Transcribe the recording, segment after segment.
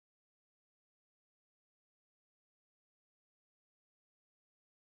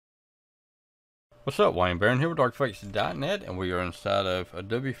What's up, Wayne Barron here with Audio-Technica, and we are inside of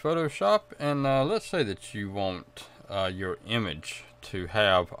Adobe Photoshop. And let's say that you want your image to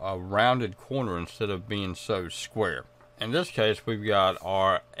have a rounded corner instead of being so square. In this case, we've got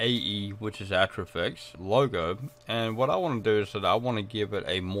our AE, which is After Effects logo, and what I want to do is that I want to give it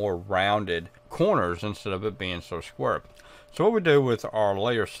a more rounded corners instead of it being so square. So what we do with our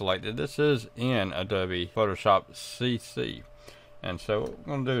layer selected, this is in Adobe Photoshop CC. And so what we're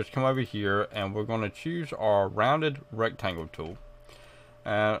going to do is come over here and we're going to choose our rounded rectangle tool.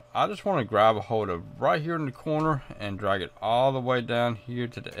 And I just want to grab a hold of right here in the corner and drag it all the way down here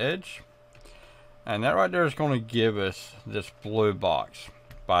to the edge. And that right there is going to give us this blue box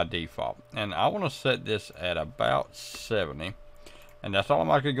by default. And I want to set this at about 70. And that's all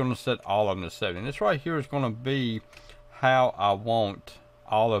I'm actually going to set all of them to 70. And this right here is going to be how I want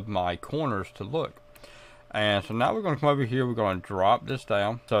all of my corners to look. And so now we're going to come over here, we're going to drop this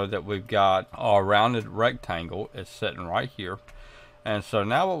down so that we've got our rounded rectangle is sitting right here. And so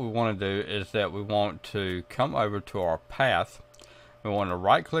now what we want to do is that we want to come over to our path. We want to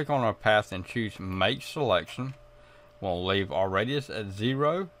right click on our path and choose make selection. We'll leave our radius at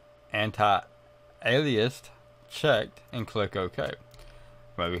 0, anti-aliased checked, and click OK.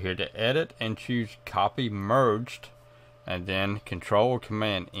 Come over here to edit and choose copy merged, and then Control or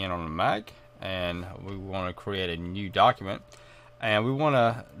Command N on the Mac. And we want to create a new document, and we want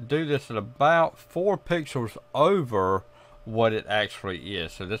to do this at about 4 pixels over what it actually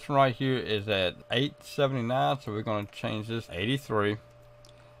is. So this one right here is at 879, so we're going to change this 83,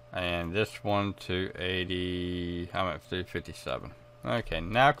 and this one to 80. I'm at 57. Okay,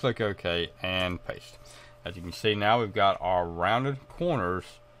 now click OK and paste. As you can see, now we've got our rounded corners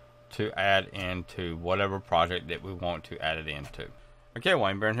to add into whatever project that we want to add it into. Okay,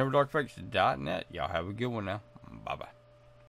 Wayne Barron here with Audio-Technica.net. Y'all have a good one now. Bye-bye.